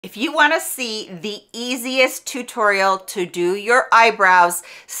If you want to see the easiest tutorial to do your eyebrows,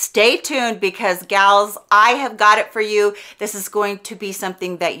 stay tuned because gals, I have got it for you. This is going to be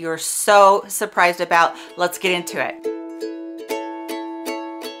something that you're so surprised about. Let's get into it.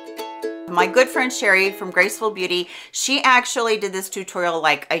 My good friend Sherry from Graceful Beauty, she actually did this tutorial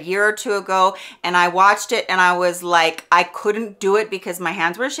like a year or two ago, and I watched it and I was like, I couldn't do it because my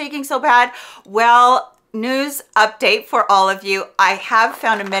hands were shaking so bad. Well, news update for all of you. I have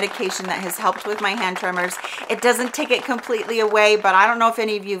found a medication that has helped with my hand tremors. It doesn't take it completely away, but I don't know if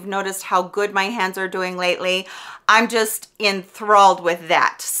any of you have noticed how good my hands are doing lately. I'm just enthralled with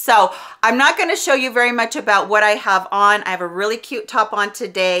that. So I'm not going to show you very much about what I have on. I have a really cute top on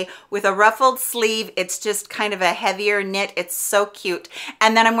today with a ruffled sleeve. It's just kind of a heavier knit. It's so cute.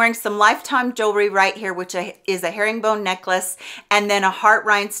 And then I'm wearing some Lifetime jewelry right here, which is a herringbone necklace, and then a heart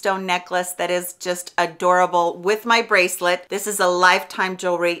rhinestone necklace that is just adorable with my bracelet. This is a Lifetime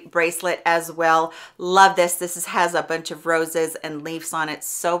jewelry bracelet as well. Love this. This has a bunch of roses and leaves on it.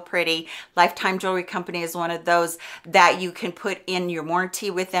 So pretty. Lifetime Jewelry Company is one of those that you can put in your warranty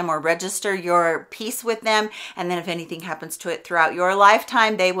with them or register your piece with them, and then if anything happens to it throughout your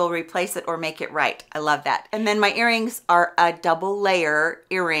lifetime, they will replace it or make it right. I love that. And then my earrings are a double layer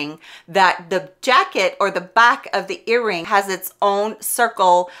earring that the jacket or the back of the earring has its own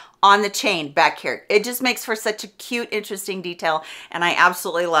circle on the chain back here. It just makes for such a cute, interesting detail, and I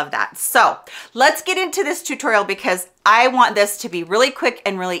absolutely love that. So let's get into this tutorial because I want this to be really quick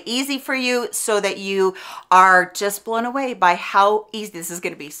and really easy for you so that you are just blown away by how easy this is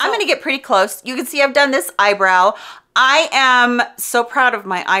going to be. So I'm going to get pretty close. You can see I've done this eyebrow. I am so proud of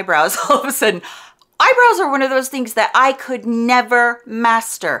my eyebrows all of a sudden. Eyebrows are one of those things that I could never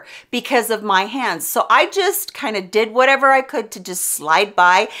master because of my hands. So I just kind of did whatever I could to just slide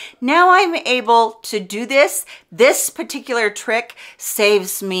by. Now I'm able to do this. This particular trick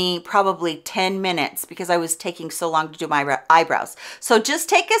saves me probably 10 minutes because I was taking so long to do my eyebrows. So just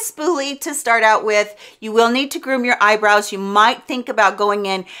take a spoolie to start out with. You will need to groom your eyebrows. You might think about going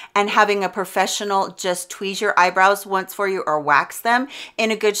in and having a professional just tweeze your eyebrows once for you or wax them in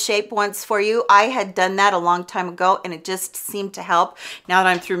a good shape once for you. I had done that a long time ago and it just seemed to help. Now that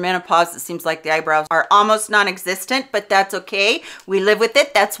I'm through menopause, it seems like the eyebrows are almost non-existent, but that's okay. We live with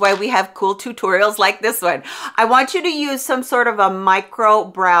it. That's why we have cool tutorials like this one. I want you to use some sort of a micro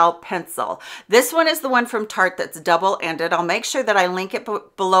brow pencil. This one is the one from Tarte that's double-ended. I'll make sure that I link it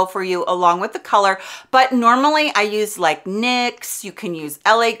below for you along with the color, but normally I use like NYX. You can use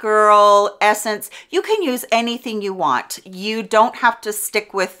LA Girl, Essence. You can use anything you want. You don't have to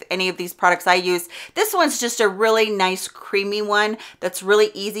stick with any of these products I use. This one's just a really nice creamy one that's really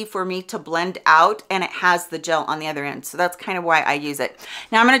easy for me to blend out, and it has the gel on the other end. So that's kind of why I use it.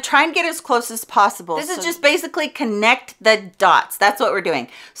 Now I'm going to try and get as close as possible. This is just basically connect the dots. That's what we're doing.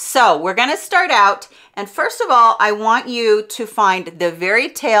 So we're going to start out, and first of all, I want you to find the very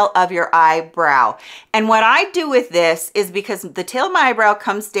tail of your eyebrow. And what I do with this is because the tail of my eyebrow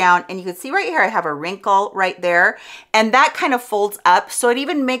comes down, and you can see right here I have a wrinkle right there, and that kind of folds up, so it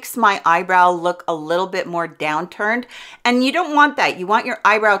even makes my eyebrow look a little bit more downturned, and you don't want that. You want your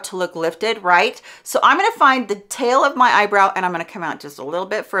eyebrow to look lifted, right? So I'm going to find the tail of my eyebrow, and I'm going to come out just a little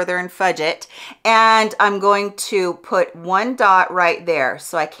bit further and fudge it, and I'm going to put one dot right there.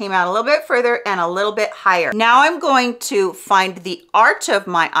 So I came out a little bit further and a little bit higher. Now I'm going to find the arch of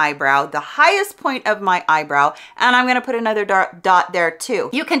my eyebrow, the highest point of my eyebrow, and I'm going to put another dot there too.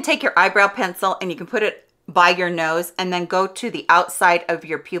 You can take your eyebrow pencil and you can put it by your nose and then go to the outside of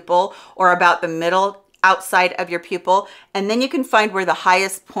your pupil or about the middle outside of your pupil, and then you can find where the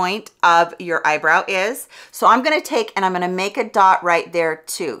highest point of your eyebrow is. So I'm going to take and I'm going to make a dot right there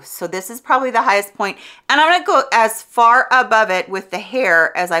too. So this is probably the highest point, and I'm going to go as far above it with the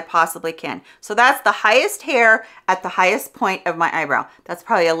hair as I possibly can. So that's the highest hair at the highest point of my eyebrow. That's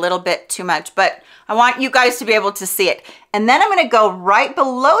probably a little bit too much, but I want you guys to be able to see it. And then I'm going to go right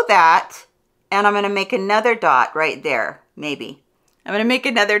below that, and I'm going to make another dot right there. Maybe I'm going to make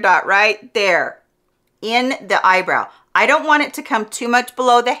another dot right there in the eyebrow. I don't want it to come too much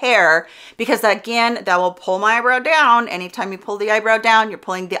below the hair because again, that will pull my eyebrow down. Anytime you pull the eyebrow down, you're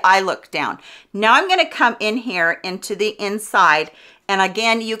pulling the eye look down. Now I'm going to come in here into the inside, and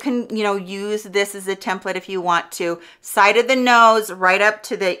again, you can, use this as a template if you want to. Side of the nose, right up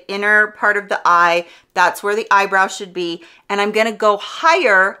to the inner part of the eye. That's where the eyebrow should be. And I'm going to go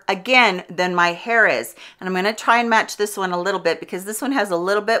higher again than my hair is. And I'm going to try and match this one a little bit because this one has a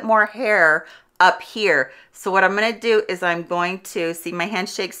little bit more hair up here. So what I'm going to do is I'm going to see my hand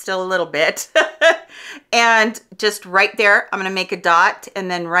shake still a little bit and just right there I'm going to make a dot, and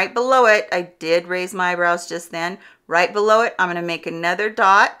then right below it, I did raise my eyebrows just then, Right below it, I'm gonna make another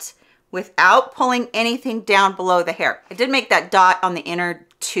dot without pulling anything down below the hair. I did make that dot on the inner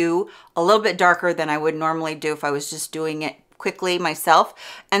two a little bit darker than I would normally do if I was just doing it quickly myself.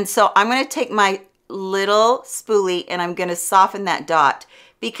 And so I'm gonna take my little spoolie and I'm gonna soften that dot,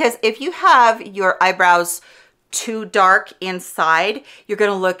 because if you have your eyebrows too dark inside, you're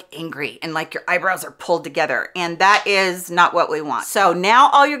gonna look angry and like your eyebrows are pulled together, and that is not what we want. So now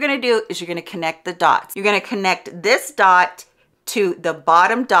all you're gonna do is you're gonna connect the dots. You're gonna connect this dot to the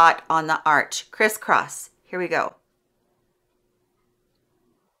bottom dot on the arch, crisscross. Here we go.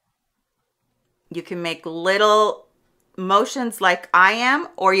 You can make little motions like I am,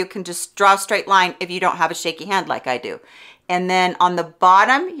 or you can just draw a straight line if you don't have a shaky hand like I do. And then on the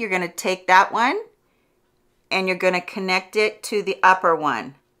bottom, you're gonna take that one and you're gonna connect it to the upper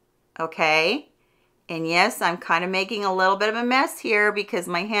one, okay? And yes, I'm kind of making a little bit of a mess here because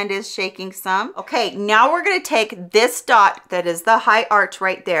my hand is shaking some. Okay, now we're gonna take this dot that is the high arch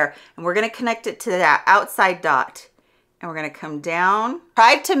right there, and we're gonna connect it to that outside dot. And we're gonna come down.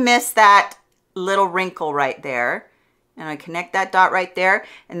 Try to miss that little wrinkle right there. And I connect that dot right there,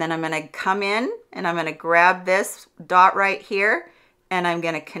 and then I'm gonna come in and I'm gonna grab this dot right here, and I'm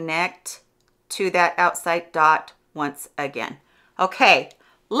gonna connect to that outside dot once again. Okay,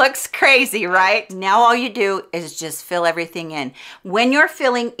 looks crazy, right? Now all you do is just fill everything in. When you're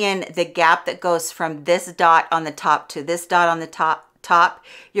filling in the gap that goes from this dot on the top to this dot on the top,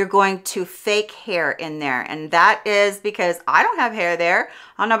 you're going to fake hair in there, and that is because I don't have hair there.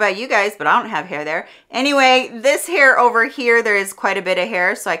 I don't know about you guys, but I don't have hair there. Anyway, this hair over here, there is quite a bit of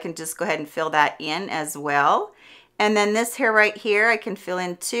hair, so I can just go ahead and fill that in as well. And then this hair right here, I can fill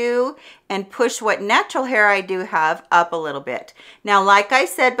in too, and push what natural hair I do have up a little bit. Now, like I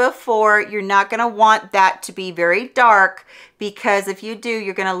said before, you're not gonna want that to be very dark, because if you do,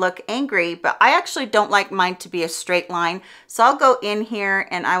 you're gonna look angry, but I actually don't like mine to be a straight line. So I'll go in here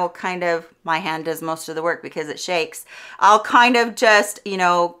and I will kind of, my hand does most of the work because it shakes. I'll kind of just, you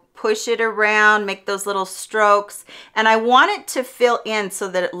know, push it around, make those little strokes, and I want it to fill in so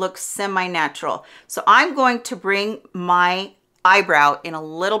that it looks semi-natural. So I'm going to bring my eyebrow in a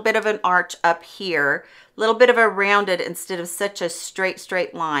little bit of an arch up here, a little bit of a rounded instead of such a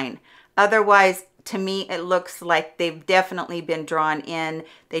straight line. Otherwise, to me, it looks like they've definitely been drawn in.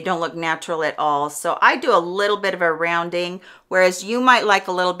 They don't look natural at all. So I do a little bit of a rounding, whereas you might like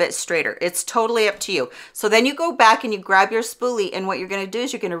a little bit straighter. It's totally up to you. So then you go back and you grab your spoolie, and what you're gonna do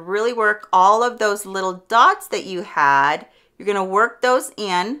is you're gonna really work all of those little dots that you had. You're gonna work those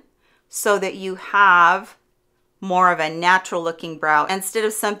in so that you have more of a natural looking brow instead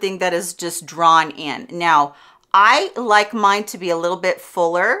of something that is just drawn in. Now, I like mine to be a little bit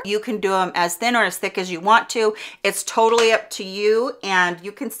fuller. You can do them as thin or as thick as you want to. It's totally up to you. And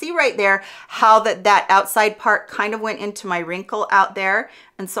you can see right there how that outside part kind of went into my wrinkle out there.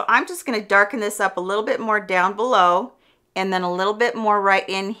 And so I'm just gonna darken this up a little bit more down below, and then a little bit more right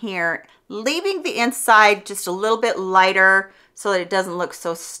in here, leaving the inside just a little bit lighter so that it doesn't look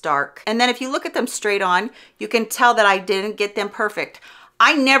so stark. And then if you look at them straight on, you can tell that I didn't get them perfect.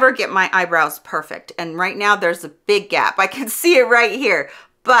 I never get my eyebrows perfect, and right now there's a big gap. I can see it right here.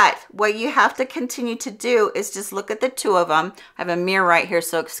 But what you have to continue to do is just look at the two of them. I have a mirror right here,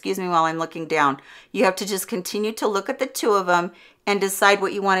 so excuse me while I'm looking down. You have to just continue to look at the two of them and decide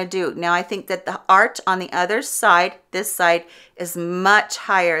what you want to do. Now, I think that the arch on the other side, this side, is much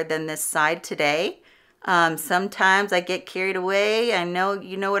higher than this side today. Sometimes I get carried away. I know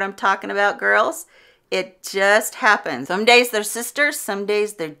you know what I'm talking about, girls. It just happens. Some days they're sisters, some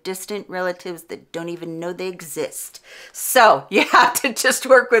days they're distant relatives that don't even know they exist. So you have to just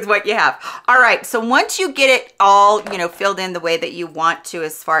work with what you have. All right, so once you get it all, you know, filled in the way that you want to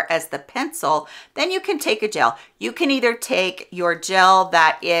as far as the pencil, then you can take a gel. You can either take your gel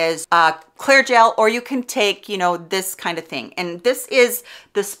that is clear gel, or you can take, you know, this kind of thing. And this is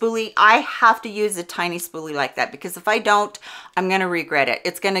the spoolie. I have to use a tiny spoolie like that, because if I don't, I'm gonna regret it.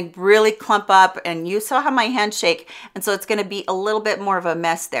 It's gonna really clump up, and you saw how my hands shake, and so it's gonna be a little bit more of a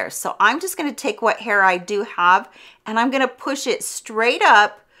mess there. So I'm just gonna take what hair I do have, and I'm gonna push it straight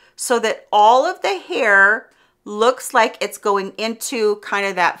up so that all of the hair looks like it's going into kind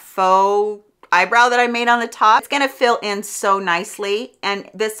of that faux eyebrow that I made on the top. It's gonna fill in so nicely, and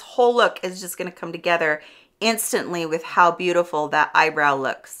this whole look is just gonna come together instantly with how beautiful that eyebrow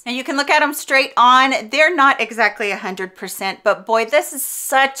looks. And you can look at them straight on. They're not exactly 100%, but boy, this is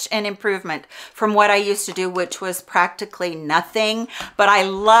such an improvement from what I used to do, which was practically nothing. But I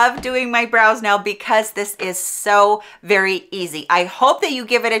love doing my brows now because this is so very easy. I hope that you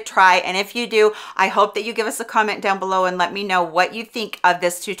give it a try, and if you do, I hope that you give us a comment down below and let me know what you think of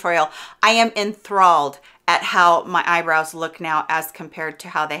this tutorial. I am enthralled at how my eyebrows look now as compared to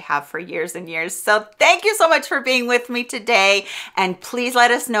how they have for years and years. So thank you so much for being with me today. And please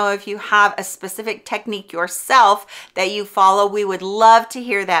let us know if you have a specific technique yourself that you follow. We would love to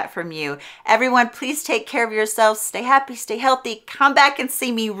hear that from you. Everyone, please take care of yourselves. Stay happy, stay healthy. Come back and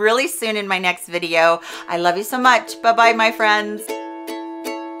see me really soon in my next video. I love you so much. Bye-bye, my friends.